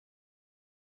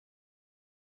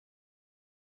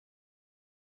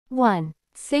1.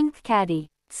 Sink Caddy.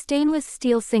 Stainless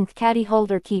steel sink caddy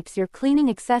holder keeps your cleaning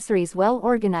accessories well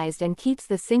organized and keeps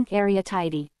the sink area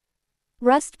tidy.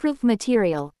 Rust-proof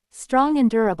material, strong and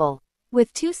durable.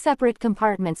 With 2 separate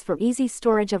compartments for easy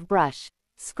storage of brush,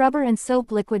 scrubber and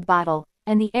soap liquid bottle,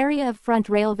 and the area of front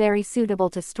rail very suitable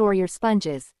to store your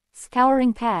sponges,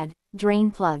 scouring pad,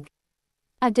 drain plug.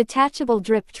 A detachable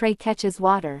drip tray catches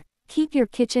water, keep your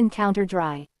kitchen counter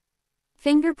dry.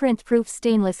 Fingerprint-proof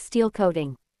stainless steel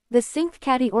coating. The sink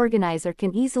caddy organizer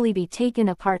can easily be taken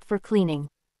apart for cleaning.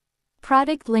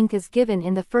 Product link is given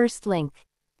in the first link.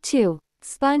 2.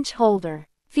 Sponge holder.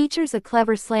 Features a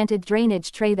clever slanted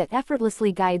drainage tray that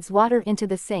effortlessly guides water into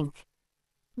the sink.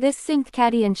 This sink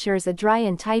caddy ensures a dry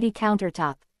and tidy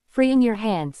countertop, freeing your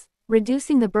hands,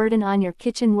 reducing the burden on your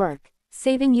kitchen work,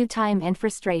 saving you time and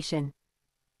frustration.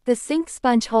 The sink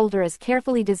sponge holder is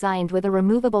carefully designed with a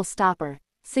removable stopper,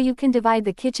 so you can divide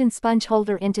the kitchen sponge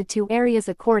holder into 2 areas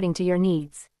according to your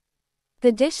needs.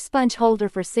 The dish sponge holder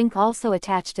for sink also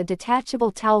attached a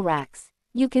detachable towel racks.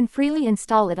 You can freely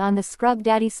install it on the Scrub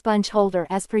Daddy sponge holder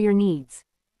as per your needs.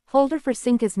 Holder for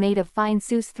sink is made of fine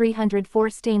SUS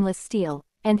 304 stainless steel,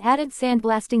 and added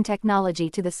sandblasting technology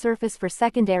to the surface for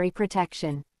secondary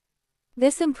protection.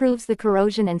 This improves the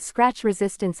corrosion and scratch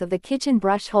resistance of the kitchen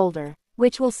brush holder,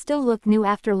 which will still look new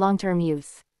after long-term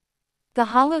use. The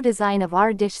hollow design of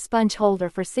our dish sponge holder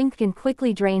for sink can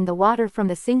quickly drain the water from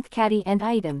the sink caddy and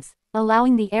items,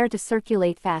 allowing the air to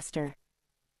circulate faster.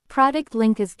 Product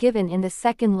link is given in the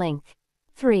second link.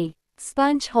 3.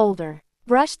 Sponge holder.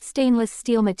 Brushed stainless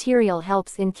steel material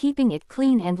helps in keeping it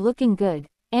clean and looking good,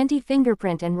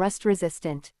 anti-fingerprint and rust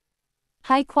resistant.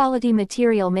 High-quality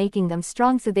material making them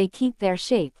strong so they keep their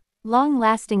shape,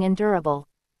 long-lasting and durable.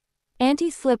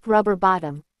 Anti-slip rubber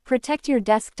bottom. Protect your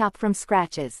desktop from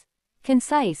scratches.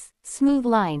 Concise, smooth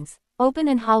lines, open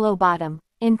and hollow bottom,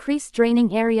 increase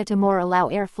draining area to more allow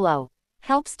airflow,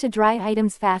 helps to dry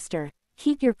items faster,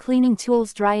 keep your cleaning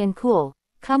tools dry and cool,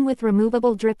 come with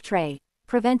removable drip tray,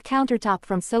 prevent countertop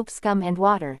from soap scum and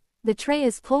water, the tray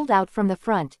is pulled out from the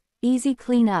front, easy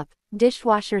clean up,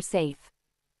 dishwasher safe.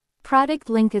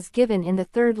 Product link is given in the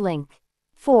third link.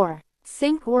 4.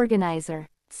 Sink organizer.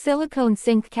 Silicone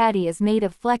sink caddy is made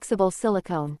of flexible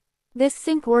silicone. This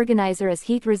sink organizer is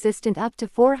heat resistant up to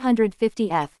 450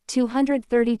 F,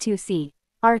 232 C.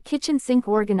 Our kitchen sink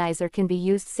organizer can be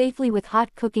used safely with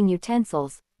hot cooking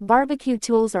utensils, barbecue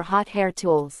tools or hot hair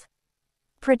tools.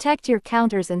 Protect your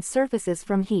counters and surfaces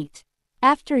from heat.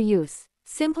 After use,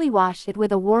 simply wash it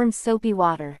with a warm soapy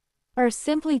water. Or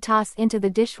simply toss into the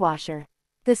dishwasher.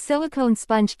 The silicone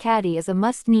sponge caddy is a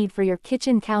must-need for your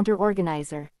kitchen counter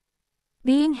organizer.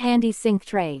 Being handy sink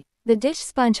tray. The dish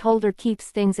sponge holder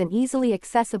keeps things in easily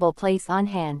accessible place on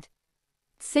hand.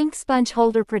 Sink sponge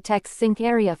holder protects sink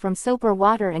area from soap or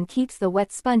water and keeps the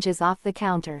wet sponges off the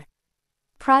counter.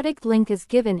 Product link is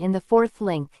given in the fourth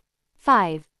link.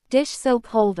 5. Dish soap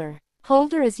holder.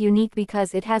 Holder is unique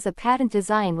because it has a patent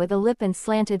design with a lip and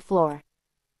slanted floor.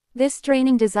 This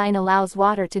draining design allows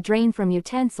water to drain from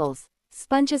utensils,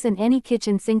 sponges and any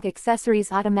kitchen sink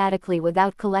accessories automatically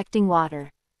without collecting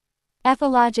water.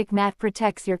 Ethologic mat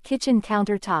protects your kitchen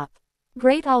countertop.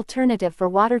 Great alternative for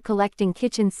water collecting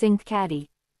kitchen sink caddy.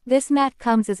 This mat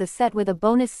comes as a set with a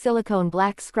bonus silicone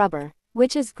black scrubber,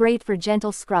 which is great for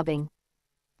gentle scrubbing.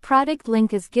 Product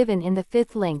link is given in the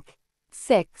fifth link.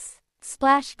 6.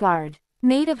 Splash guard.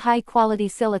 Made of high quality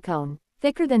silicone,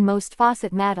 thicker than most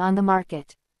faucet mat on the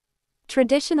market.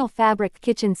 Traditional fabric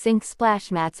kitchen sink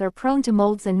splash mats are prone to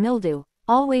molds and mildew,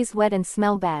 always wet and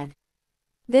smell bad.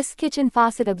 This kitchen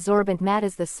faucet absorbent mat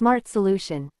is the smart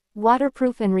solution,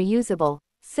 waterproof and reusable,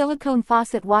 silicone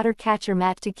faucet water catcher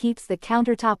mat to keeps the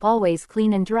countertop always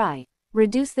clean and dry,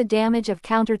 reduce the damage of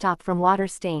countertop from water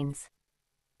stains.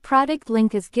 Product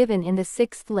link is given in the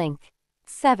sixth link.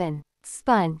 7.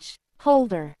 Sponge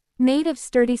holder. Made of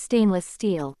sturdy stainless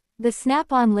steel, the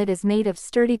snap-on lid is made of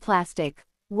sturdy plastic,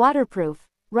 waterproof,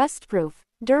 rust-proof,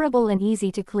 durable and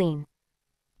easy to clean.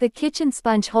 The kitchen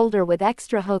sponge holder with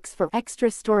extra hooks for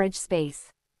extra storage space.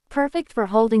 Perfect for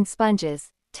holding sponges,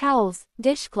 towels,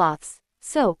 dishcloths,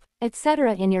 soap,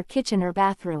 etc. in your kitchen or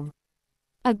bathroom.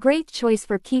 A great choice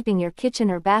for keeping your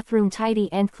kitchen or bathroom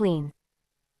tidy and clean.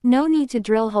 No need to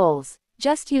drill holes,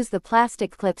 just use the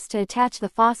plastic clips to attach the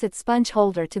faucet sponge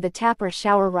holder to the tap or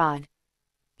shower rod.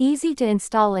 Easy to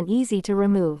install and easy to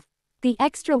remove. The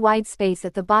extra wide space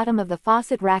at the bottom of the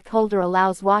faucet rack holder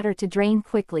allows water to drain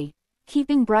quickly,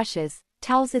 keeping brushes,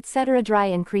 towels etc. dry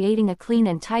and creating a clean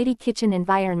and tidy kitchen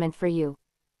environment for you.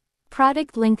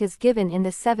 Product link is given in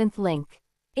the seventh link.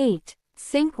 8.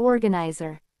 Sink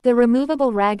organizer. The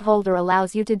removable rag holder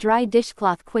allows you to dry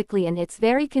dishcloth quickly, and it's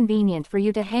very convenient for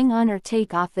you to hang on or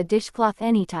take off the dishcloth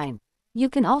anytime. You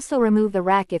can also remove the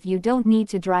rack if you don't need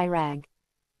to dry rag.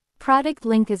 Product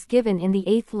link is given in the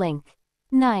 8th link.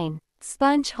 9.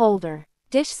 Sponge holder.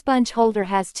 Dish sponge holder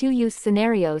has two use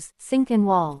scenarios, sink and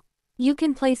wall. You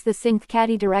can place the sink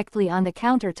caddy directly on the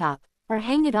countertop, or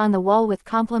hang it on the wall with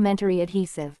complementary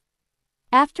adhesive.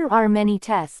 After our many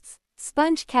tests,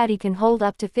 sponge caddy can hold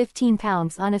up to 15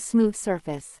 pounds on a smooth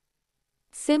surface.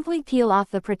 Simply peel off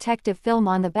the protective film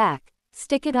on the back,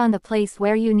 stick it on the place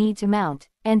where you need to mount,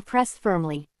 and press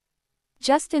firmly.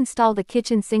 Just install the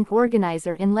kitchen sink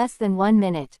organizer in less than 1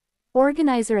 minute.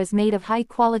 Organizer is made of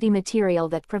high-quality material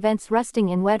that prevents rusting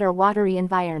in wet or watery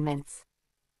environments.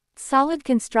 Solid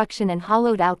construction and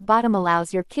hollowed-out bottom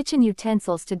allows your kitchen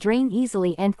utensils to drain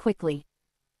easily and quickly.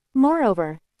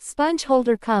 Moreover, sponge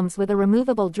holder comes with a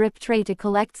removable drip tray to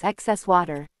collect excess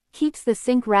water, keeps the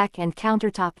sink rack and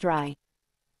countertop dry.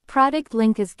 Product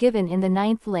link is given in the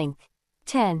 9th link.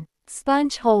 10.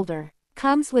 Sponge holder.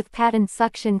 Comes with patent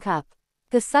suction cup.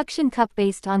 The suction cup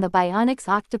based on the Bionics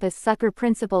octopus sucker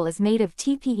principle is made of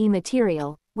TPE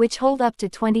material, which hold up to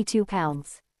 22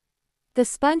 pounds. The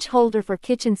sponge holder for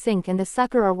kitchen sink and the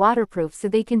sucker are waterproof, so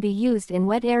they can be used in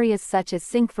wet areas such as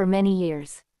sink for many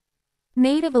years.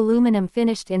 Made of aluminum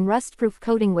finished in rust-proof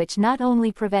coating, which not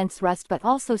only prevents rust but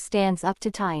also stands up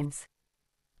to times.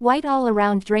 White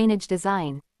all-around drainage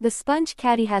design, the sponge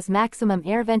caddy has maximum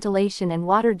air ventilation and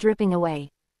water dripping away.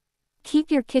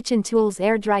 Keep your kitchen tools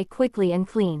air dry quickly and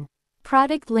clean.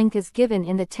 Product link is given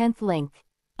in the 10th link.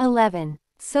 11.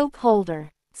 Soap holder.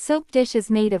 Soap dish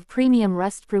is made of premium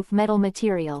rust-proof metal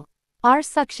material. Our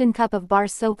suction cup of bar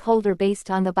soap holder based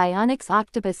on the Bionics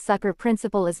octopus sucker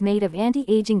principle is made of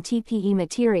anti-aging TPE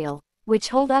material, which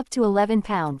hold up to 11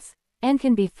 pounds, and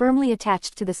can be firmly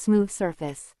attached to the smooth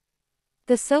surface.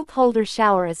 The soap holder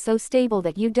shower is so stable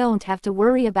that you don't have to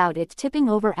worry about it tipping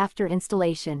over after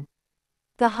installation.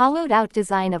 The hollowed-out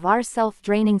design of our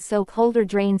self-draining soap holder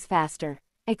drains faster,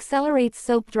 accelerates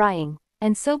soap drying,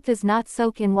 and soap does not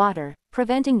soak in water,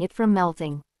 preventing it from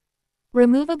melting.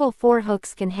 Removable 4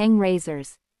 hooks can hang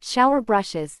razors, shower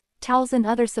brushes, towels and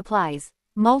other supplies.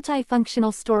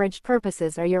 Multifunctional storage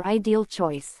purposes are your ideal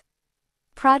choice.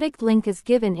 Product link is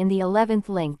given in the 11th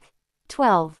link.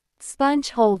 12. Sponge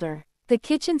holder. The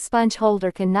kitchen sponge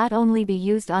holder can not only be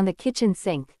used on the kitchen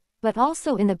sink, but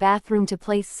also in the bathroom to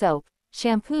place soap,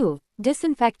 shampoo,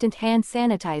 disinfectant, hand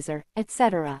sanitizer,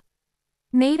 etc.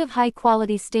 Made of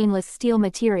high-quality stainless steel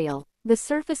material, the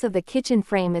surface of the kitchen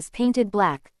frame is painted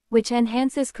black, which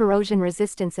enhances corrosion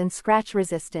resistance and scratch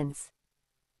resistance.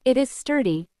 It is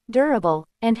sturdy, durable,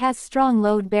 and has strong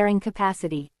load-bearing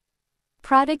capacity.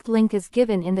 Product link is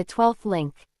given in the 12th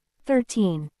link.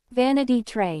 13. Vanity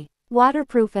tray.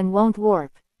 Waterproof and won't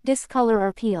warp, discolor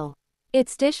or peel.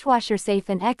 It's dishwasher safe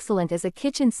and excellent as a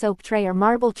kitchen soap tray or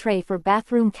marble tray for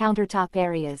bathroom countertop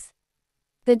areas.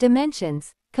 The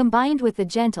dimensions, combined with the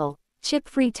gentle,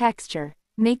 chip-free texture,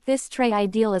 make this tray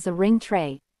ideal as a ring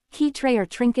tray, key tray or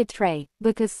trinket tray,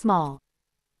 because small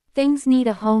things need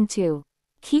a home too.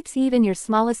 Keeps even your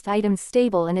smallest items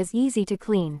stable and is easy to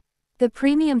clean. The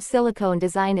premium silicone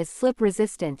design is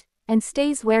slip-resistant, and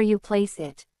stays where you place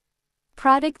it.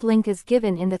 Product link is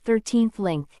given in the 13th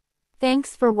link.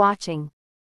 Thanks for watching.